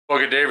Well,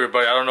 good day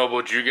everybody. I don't know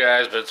about you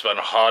guys, but it's been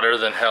hotter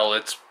than hell.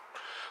 It's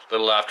a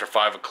little after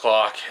 5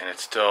 o'clock and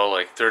it's still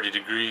like 30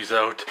 degrees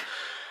out.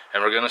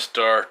 And we're gonna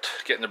start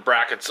getting the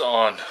brackets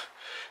on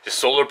the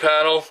solar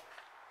panel.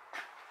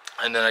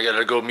 And then I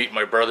gotta go meet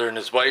my brother and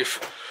his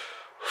wife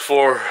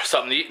for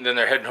something to eat, and then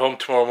they're heading home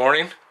tomorrow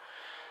morning.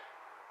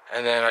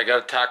 And then I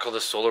gotta tackle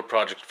this solar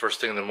project first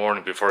thing in the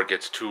morning before it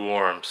gets too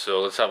warm. So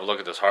let's have a look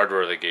at this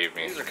hardware they gave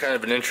me. These are kind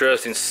of an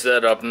interesting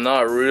setup,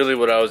 not really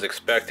what I was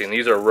expecting.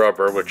 These are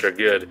rubber, which are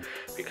good,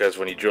 because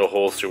when you drill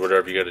holes through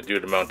whatever you gotta do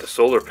to mount the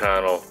solar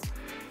panel,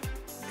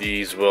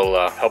 these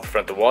will help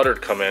prevent the water to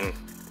come in.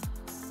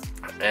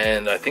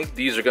 And I think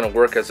these are gonna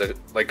work as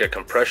like a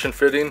compression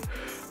fitting.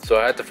 So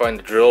I had to find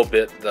the drill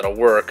bit that'll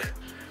work.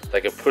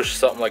 I can push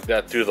something like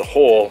that through the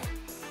hole,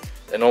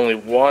 and only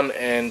one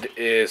end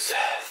is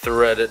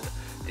threaded,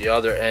 the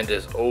other end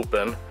is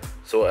open.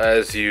 So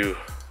as you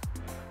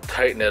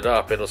tighten it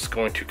up, it's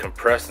going to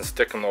compress and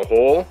stick in the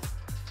hole.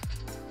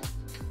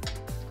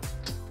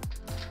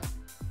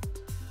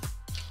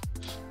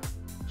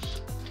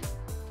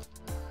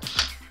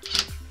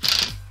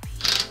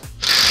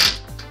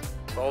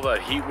 All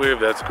that heat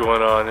wave that's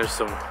going on, there's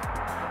some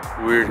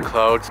weird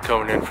clouds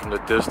coming in from the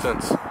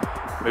distance.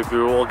 Maybe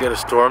we'll get a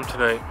storm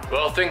tonight.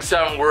 Well, things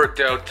haven't worked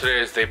out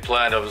today as they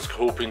planned. I was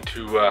hoping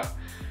to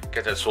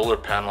get that solar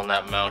panel and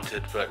that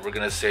mounted, but we're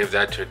gonna save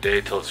that to a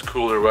day till it's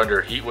cooler. We're under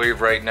a heat wave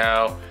right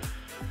now,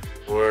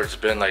 where it's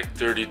been like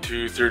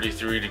 32,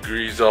 33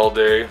 degrees all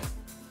day.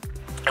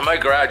 And my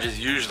garage is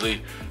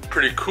usually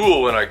pretty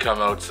cool when I come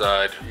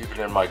outside. Even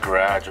in my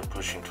garage, I'm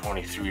pushing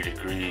 23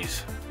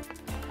 degrees.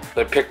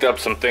 I picked up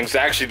some things.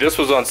 Actually, this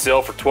was on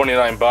sale for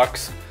 29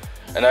 bucks.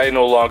 And I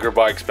no longer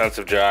buy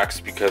expensive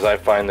jacks because I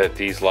find that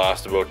these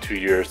last about 2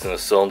 years and the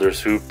cylinder's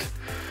hooped.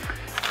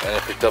 And I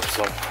picked up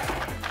some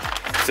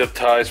zip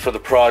ties for the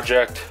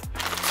project,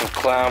 some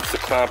clamps to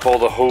clamp all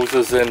the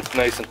hoses in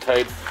nice and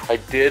tight. I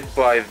did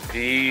buy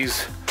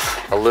these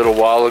a little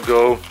while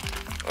ago,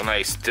 and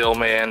I still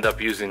may end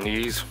up using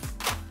these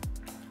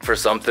for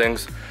some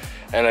things.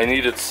 And I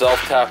needed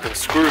self-tapping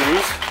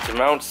screws to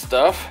mount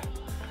stuff.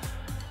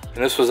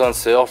 And this was on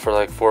sale for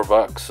like 4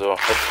 bucks, so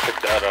let's pick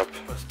that up.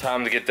 It's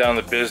time to get down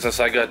to business.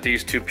 I got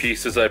these two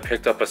pieces I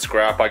picked up at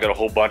scrap. I got a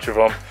whole bunch of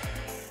them.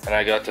 And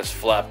I got this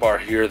flat bar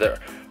here that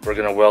we're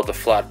gonna weld the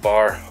flat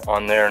bar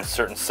on there in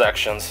certain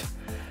sections.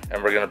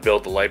 And we're gonna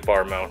build the light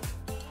bar mount.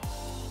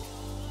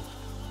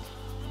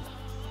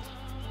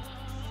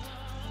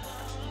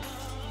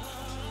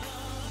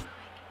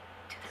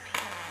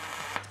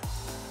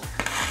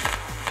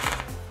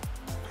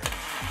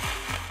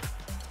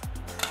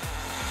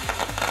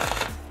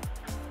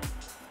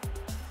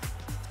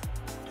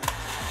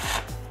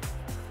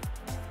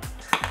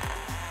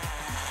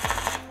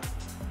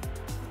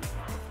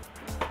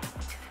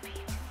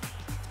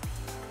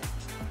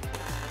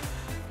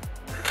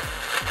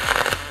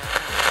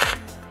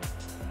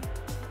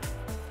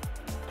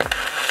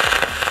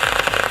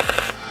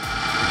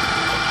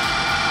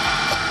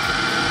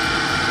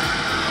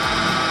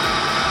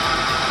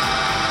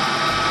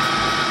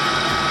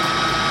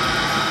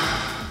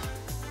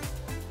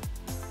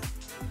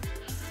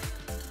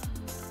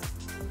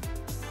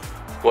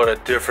 What a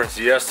difference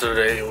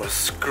yesterday. It was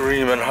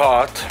screaming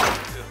hot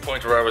to the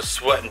point where I was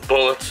sweating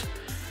bullets,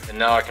 and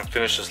now I can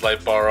finish this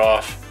light bar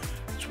off.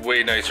 It's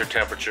way nicer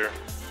temperature.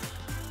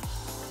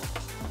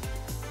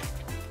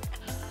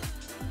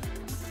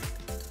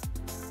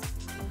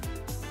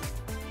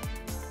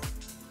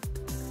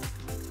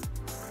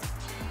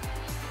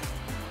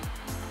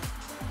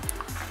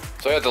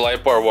 So I had the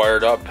light bar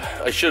wired up.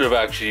 I should have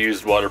actually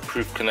used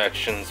waterproof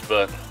connections,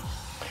 but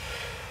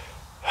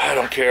I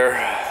don't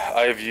care.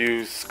 I've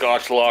used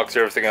Scotch locks,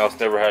 everything else,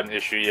 never had an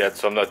issue yet,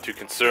 so I'm not too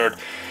concerned.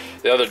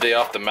 The other day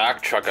off the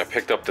Mack truck, I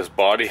picked up this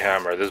body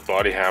hammer. This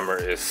body hammer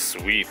is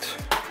sweet.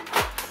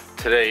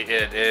 Today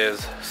it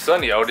is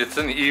sunny out. It's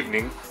in the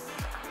evening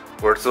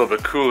where it's a little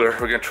bit cooler.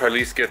 We're gonna try at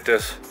least get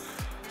this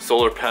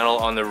solar panel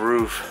on the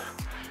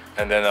roof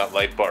and then that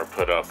light bar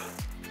put up.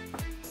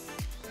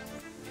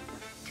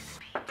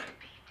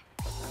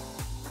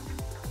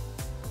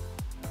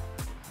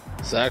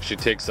 This actually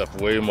takes up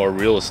way more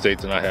real estate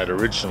than I had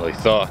originally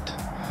thought.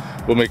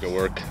 We'll make it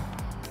work.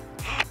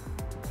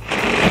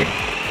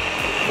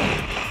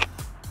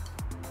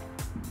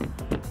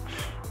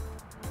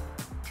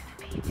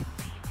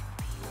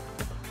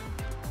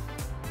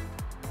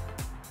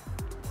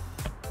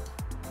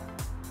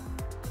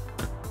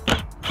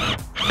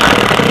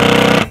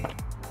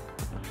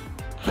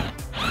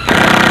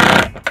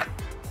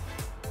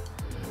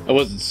 I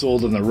wasn't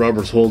sold on the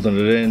rubbers holding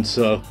it in,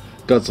 so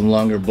got some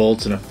longer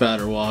bolts and a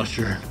fatter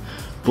washer,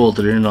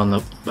 bolted in on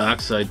the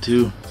backside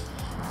too.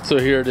 So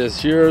here it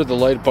is. Here the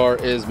light bar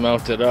is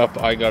mounted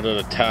up. I got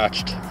it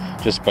attached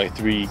just by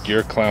 3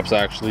 gear clamps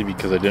actually,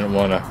 because I didn't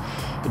want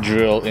to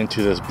drill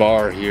into this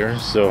bar here.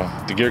 So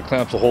the gear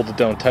clamps will hold it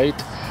down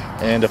tight,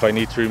 and if I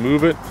need to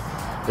remove it,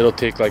 it'll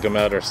take like a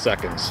matter of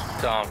seconds.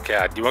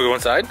 Tomcat, you want to go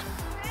inside?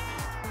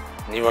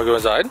 You want to go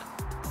inside?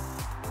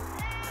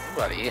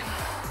 Buddy,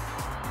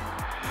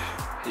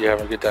 you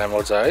having a good time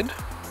outside?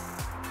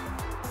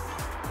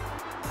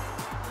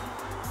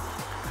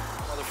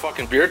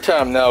 Motherfucking beer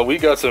time now. We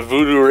got some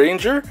Voodoo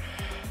Ranger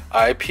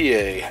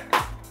IPA.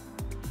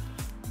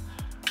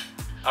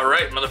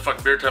 Alright,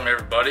 motherfucking beer time,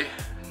 everybody.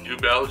 New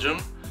Belgium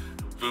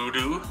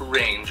Voodoo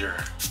Ranger.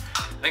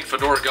 I think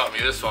Fedora got me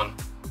this one.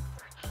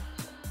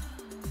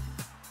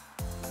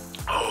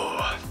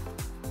 Oh,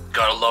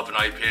 gotta love an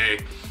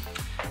IPA.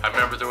 I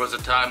remember there was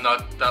a time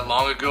not that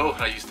long ago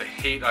I used to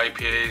hate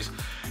IPAs.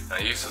 And I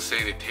used to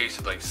say they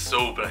tasted like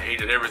soap and I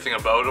hated everything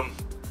about them.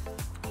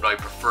 But I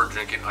prefer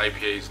drinking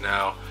IPAs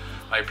now.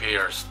 IPA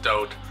are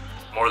stout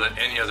more than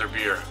any other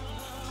beer.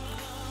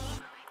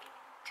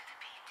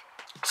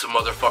 Some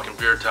motherfucking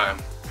beer time.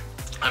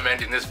 I'm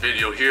ending this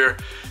video here.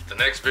 The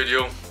next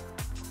video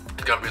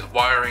is gonna be the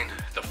wiring,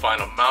 the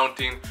final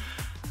mounting,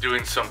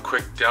 doing some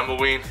quick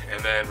demoing, and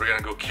then we're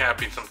gonna go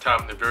camping sometime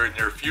in the very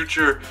near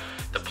future.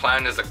 The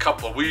plan is a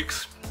couple of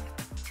weeks.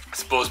 It's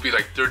supposed to be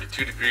like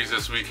 32 degrees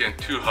this weekend,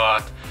 too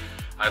hot.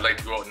 I'd like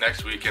to go out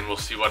next weekend, we'll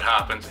see what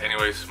happens.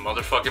 Anyways,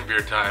 motherfucking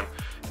beer time.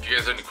 If you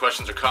guys have any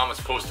questions or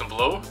comments, post them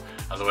below.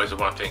 Otherwise, I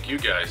want to thank you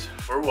guys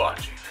for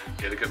watching.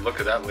 Get a good look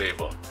at that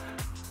label.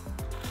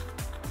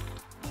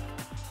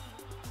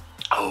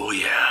 Oh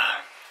yeah.